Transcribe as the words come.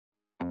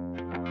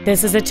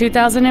This is a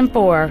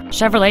 2004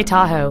 Chevrolet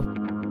Tahoe.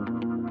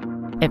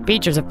 It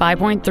features a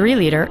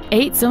 5.3-liter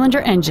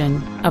 8-cylinder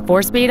engine, a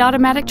 4-speed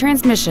automatic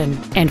transmission,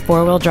 and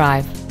 4-wheel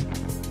drive.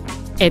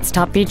 Its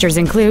top features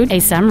include a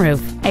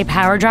sunroof, a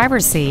power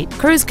driver's seat,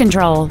 cruise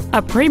control,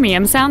 a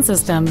premium sound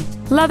system,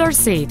 leather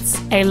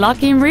seats, a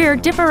locking rear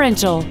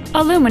differential,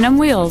 aluminum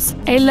wheels,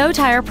 a low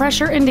tire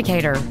pressure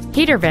indicator,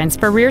 heater vents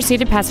for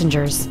rear-seated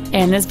passengers,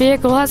 and this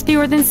vehicle has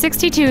fewer than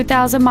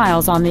 62,000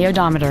 miles on the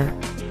odometer.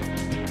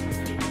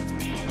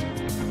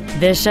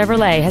 This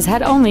Chevrolet has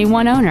had only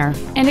one owner,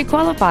 and it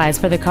qualifies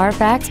for the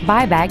Carfax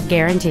buyback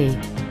guarantee.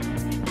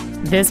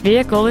 This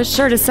vehicle is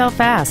sure to sell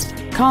fast.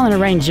 Call and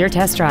arrange your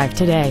test drive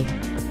today.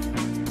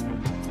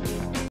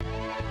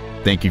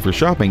 Thank you for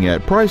shopping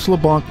at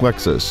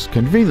PriceLeBlancLexus,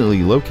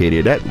 conveniently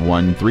located at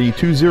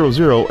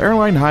 13200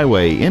 Airline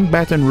Highway in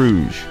Baton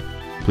Rouge.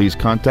 Please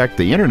contact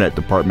the Internet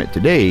Department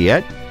today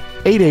at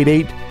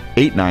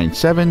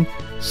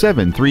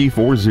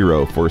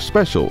 888-897-7340 for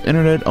special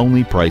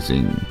Internet-only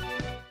pricing.